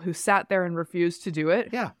people who sat there and refused to do it.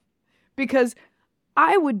 Yeah. Because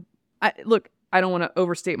look, I don't want to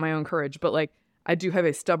overstate my own courage, but like, I do have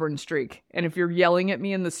a stubborn streak. And if you're yelling at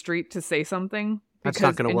me in the street to say something that's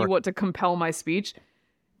not gonna work. You want to compel my speech,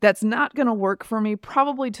 that's not going to work for me,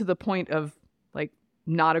 probably to the point of like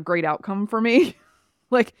not a great outcome for me.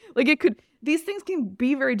 like it could, these things can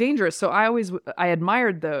be very dangerous. So I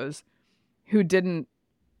admired those who didn't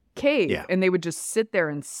cave and they would just sit there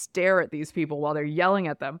and stare at these people while they're yelling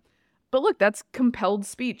at them. But look, that's compelled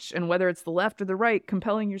speech. And whether it's the left or the right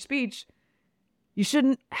compelling your speech, you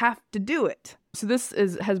shouldn't have to do it. So this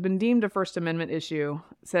has been deemed a First Amendment issue.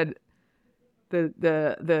 Said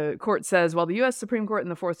the court says, while the U.S. Supreme Court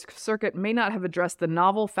and the Fourth Circuit may not have addressed the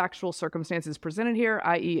novel factual circumstances presented here,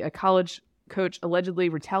 i.e. a college coach allegedly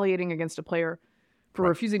retaliating against a player for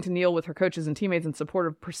refusing to kneel with her coaches and teammates in support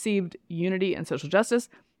of perceived unity and social justice,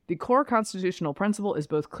 the core constitutional principle is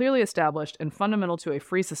both clearly established and fundamental to a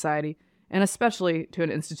free society, and especially to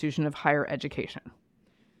an institution of higher education.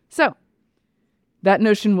 So, that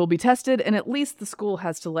notion will be tested, and at least the school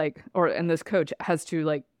has to and this coach has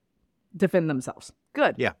to defend themselves.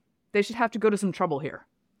 Good. Yeah. They should have to go to some trouble here.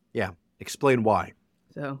 Yeah. Explain why.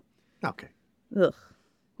 So. Okay. Ugh.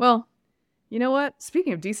 Well, you know what?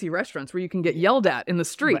 Speaking of DC restaurants where you can get yelled at in the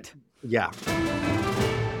street. Right. Yeah.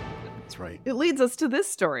 That's right. It leads us to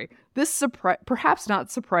this story. This perhaps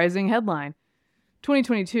not surprising headline.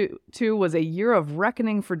 2022 was a year of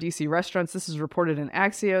reckoning for DC restaurants. This is reported in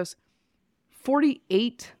Axios.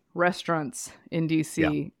 48 restaurants in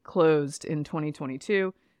DC closed in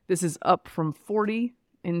 2022. This is up from 40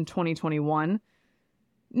 in 2021.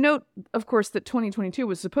 Note, of course, that 2022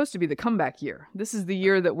 was supposed to be the comeback year. This is the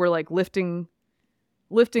year that we're lifting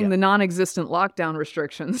the non-existent lockdown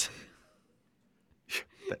restrictions.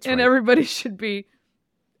 That's and right. Everybody should be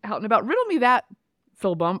out and about. Riddle me that,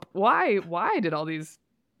 Phil Bump. Why did all these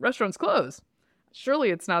restaurants close?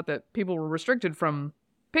 Surely it's not that people were restricted from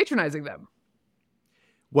patronizing them.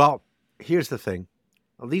 Well, here's the thing.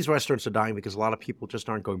 These restaurants are dying because a lot of people just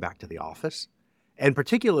aren't going back to the office. And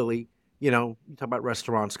particularly, you talk about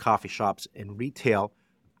restaurants, coffee shops, and retail.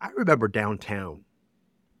 I remember downtown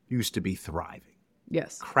used to be thriving.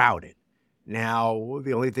 Yes. Crowded. Now,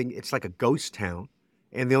 the only thing, it's like a ghost town.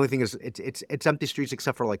 And the only thing is it's empty streets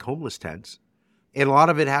except for homeless tents. And a lot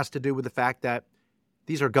of it has to do with the fact that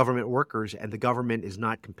these are government workers and the government is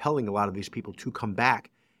not compelling a lot of these people to come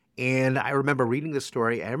back. And I remember reading the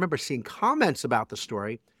story. I remember seeing comments about the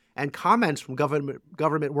story and comments from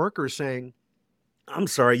government workers saying, I'm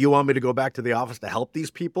sorry, you want me to go back to the office to help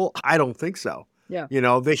these people? I don't think so. Yeah.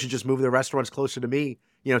 They should just move their restaurants closer to me,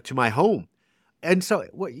 to my home. And so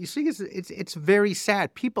what you see is it's very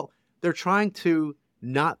sad. People, they're trying to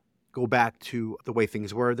not go back to the way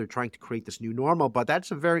things were. They're trying to create this new normal, but that's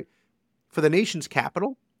for the nation's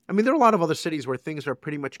capital. I mean, there are a lot of other cities where things are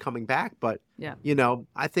pretty much coming back, but,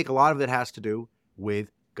 I think a lot of it has to do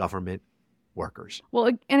with government workers.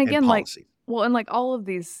 Well, and again, policy. All of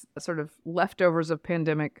these sort of leftovers of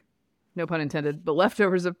pandemic, no pun intended, but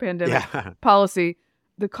leftovers of pandemic policy,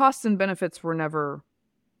 the costs and benefits were never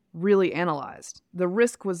really analyzed. The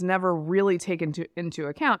risk was never really taken into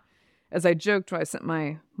account. As I joked when I sent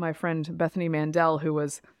my friend Bethany Mandel, who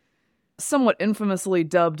was somewhat infamously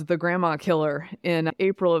dubbed the grandma killer in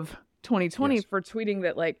April of 2020 for tweeting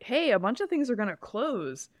that hey, a bunch of things are going to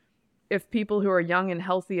close if people who are young and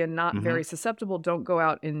healthy and not very susceptible don't go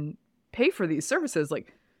out and pay for these services.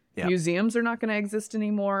 Museums are not going to exist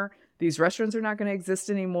anymore. These restaurants are not going to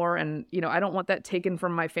exist anymore. And, I don't want that taken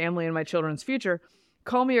from my family and my children's future.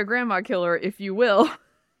 Call me a grandma killer, if you will.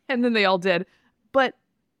 And then they all did. But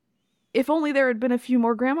if only there had been a few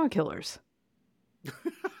more grandma killers.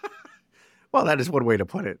 Well, that is one way to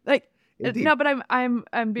put it. Indeed. No, but I'm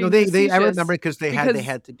being I remember because they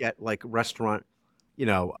had to get restaurant,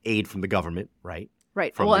 aid from the government, right?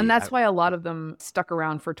 Right. And that's why a lot of them stuck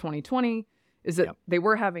around for 2020 is that they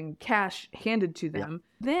were having cash handed to them.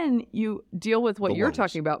 Then you deal with what you're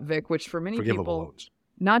talking about, Vic, which for many people, loans.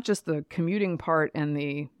 Not just the commuting part and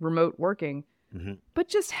the remote working, but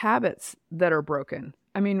just habits that are broken.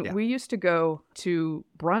 I mean, we used to go to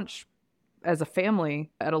brunch as a family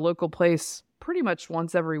at a local place pretty much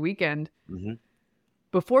once every weekend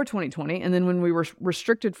before 2020. And then when we were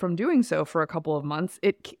restricted from doing so for a couple of months,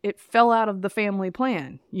 it fell out of the family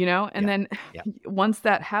plan, And then once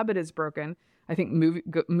that habit is broken, I think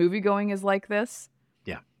movie going is like this,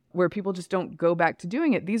 where people just don't go back to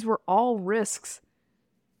doing it. These were all risks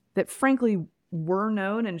that frankly were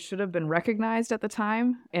known and should have been recognized at the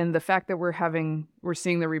time. And the fact that we're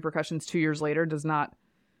seeing the repercussions 2 years later does not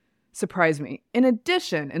surprise me. In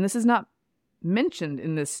addition, and this is not mentioned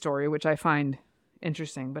in this story, which I find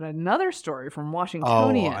interesting, but another story from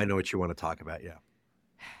Washingtonian. Oh, I know what you want to talk about. Yeah.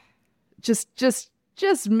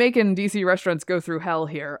 Just making DC restaurants go through hell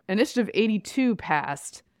here. Initiative 82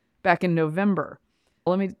 passed back in November.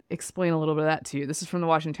 Let me explain a little bit of that to you. This is from the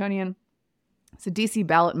Washingtonian. It's a DC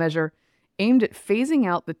ballot measure aimed at phasing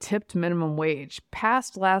out the tipped minimum wage,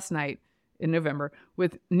 passed last night in November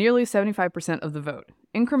with nearly 75% of the vote.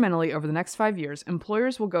 Incrementally, over the next 5 years,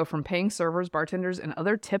 employers will go from paying servers, bartenders, and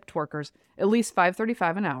other tipped workers at least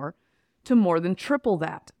 $5.35 an hour to more than triple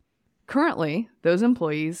that. Currently, those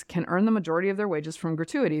employees can earn the majority of their wages from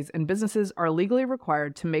gratuities, and businesses are legally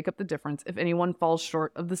required to make up the difference if anyone falls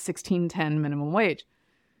short of the $16.10 minimum wage.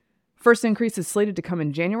 First increase is slated to come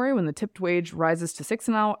in January when the tipped wage rises to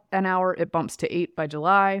 $6 an hour. It bumps to $8 by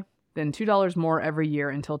July, then $2 more every year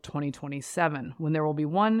until 2027, when there will be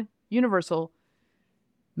one universal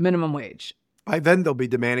minimum wage. By then, they'll be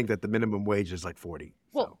demanding that the minimum wage is like 40.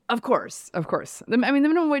 Well, of course. The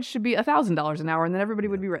minimum wage should be $1,000 an hour, and then everybody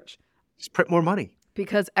would be rich. Just print more money.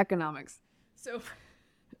 Because economics.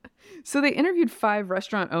 So they interviewed 5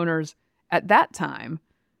 restaurant owners at that time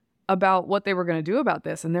about what they were going to do about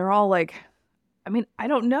this. And they're all like, I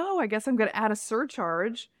don't know. I guess I'm going to add a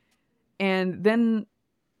surcharge. And then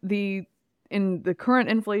in the current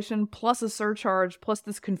inflation plus a surcharge plus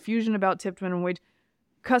this confusion about tipped minimum wage,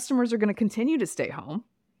 customers are going to continue to stay home.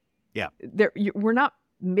 Yeah. We're not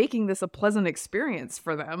making this a pleasant experience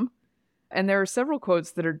for them. And there are several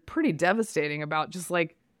quotes that are pretty devastating about just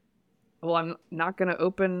like, well, I'm not going to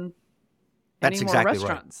open any more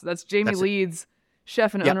restaurants. Right. That's Jamie Leeds,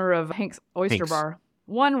 chef and owner of Hank's Oyster Bar.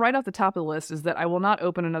 One right off the top of the list is that I will not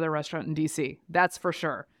open another restaurant in D.C. That's for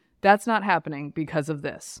sure. That's not happening because of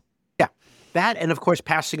this. Yeah. That, and of course,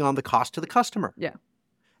 passing on the cost to the customer. Yeah.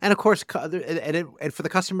 And of course, and for the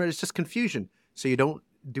customer, it's just confusion. So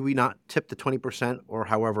do we not tip the 20% or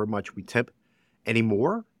however much we tip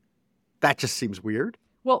anymore? That just seems weird.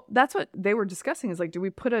 Well, that's what they were discussing is like, do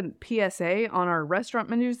we put a PSA on our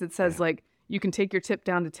restaurant menus that says like, you can take your tip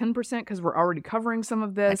down to 10% because we're already covering some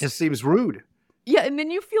of this? That just seems rude. Yeah. And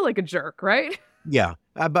then you feel like a jerk, right? Yeah.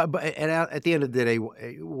 But at the end of the day,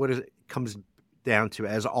 what it comes down to,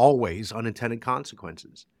 as always, unintended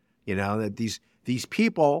consequences. That these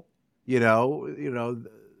people, the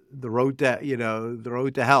road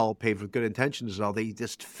to hell paved with good intentions and all, they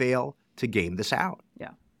just fail to game this out.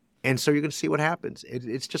 Yeah. And so you're going to see what happens.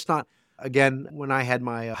 It's just not, again, when I had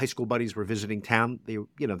my high school buddies were visiting town, they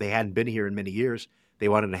hadn't been here in many years. They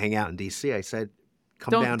wanted to hang out in D.C. I said,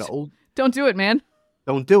 Don't do it, man.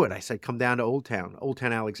 Don't do it. I said, come down to Old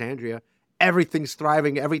Town Alexandria. Everything's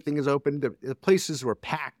thriving. Everything is open. The places were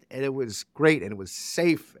packed, and it was great, and it was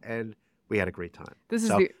safe, and we had a great time.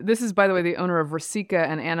 This is, by the way, the owner of Rasika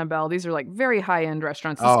and Annabelle. These are like very high-end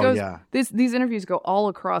restaurants. These interviews go all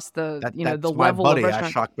across the level of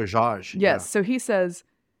restaurant. Ashok Bajaj. Yes. Yeah. So he says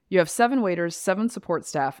you have 7 waiters, 7 support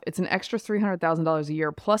staff. It's an extra $300,000 a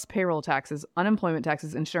year plus payroll taxes, unemployment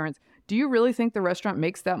taxes, insurance. Do you really think the restaurant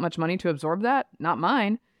makes that much money to absorb that? Not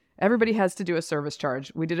mine. Everybody has to do a service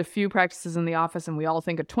charge. We did a few practices in the office, and we all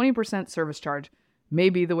think a 20% service charge may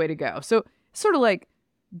be the way to go. So sort of like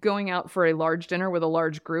going out for a large dinner with a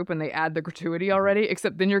large group and they add the gratuity already,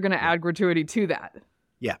 except then you're going to add gratuity to that.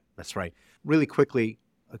 Yeah, that's right. Really quickly,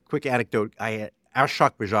 a quick anecdote. I had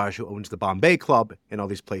Ashok Bajaj, who owns the Bombay Club and all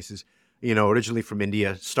these places, originally from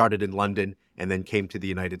India, started in London and then came to the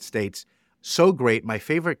United States. So great. My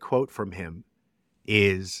favorite quote from him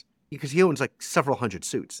is, because he owns like several hundred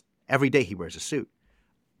suits. Every day he wears a suit.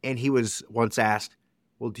 And he was once asked,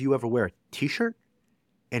 well, do you ever wear a T-shirt?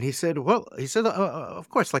 And he said, of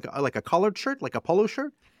course, like a collared shirt, like a polo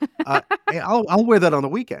shirt. I'll wear that on the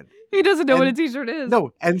weekend. He doesn't know what a T-shirt is.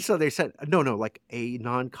 No. And so they said, no, like a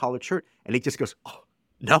non-collared shirt. And he just goes, oh,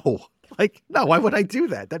 no. Like, no, why would I do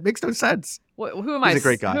that? That makes no sense. Who am I? He's a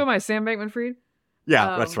great guy. Who am I, Sam Bankman-Fried?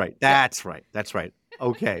 Yeah, that's right. That's right.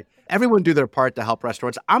 Okay. Everyone do their part to help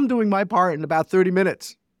restaurants. I'm doing my part in about 30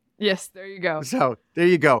 minutes. Yes, there you go. So there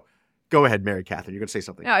you go. Go ahead, Mary Catherine. You're going to say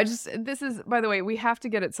something. Yeah, this is, by the way, we have to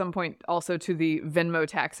get at some point also to the Venmo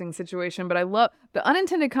taxing situation, but I love the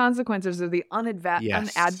unintended consequences or the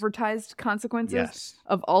unadvertised consequences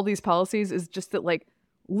of all these policies is just that like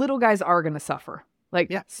little guys are going to suffer.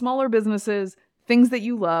 Like smaller businesses, things that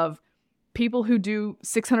you love, people who do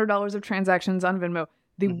 $600 of transactions on Venmo,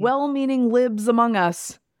 the well-meaning libs among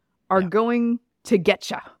us are going to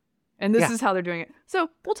get ya. And this is how they're doing it. So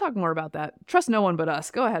we'll talk more about that. Trust no one but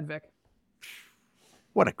us. Go ahead, Vic.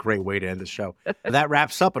 What a great way to end the show. That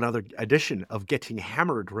wraps up another edition of Getting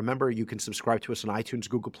Hammered. Remember, you can subscribe to us on iTunes,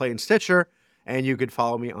 Google Play, and Stitcher. And you can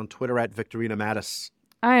follow me on Twitter at Victorina Mattis.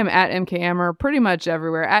 I am at MK Hammer pretty much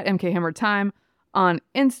everywhere. At MK Hammer Time on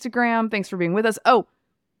Instagram. Thanks for being with us. Oh,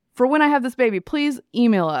 for when I have this baby, please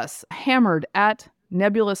email us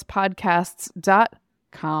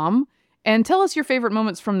hammered@nebulouspodcasts.com. And tell us your favorite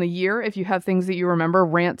moments from the year. If you have things that you remember,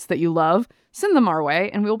 rants that you love, send them our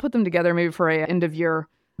way. And we'll put them together maybe for a end of year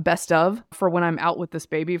best of for when I'm out with this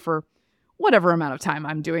baby for whatever amount of time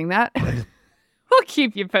I'm doing that. We'll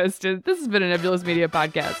keep you posted. This has been a Nebulous Media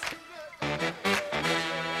podcast.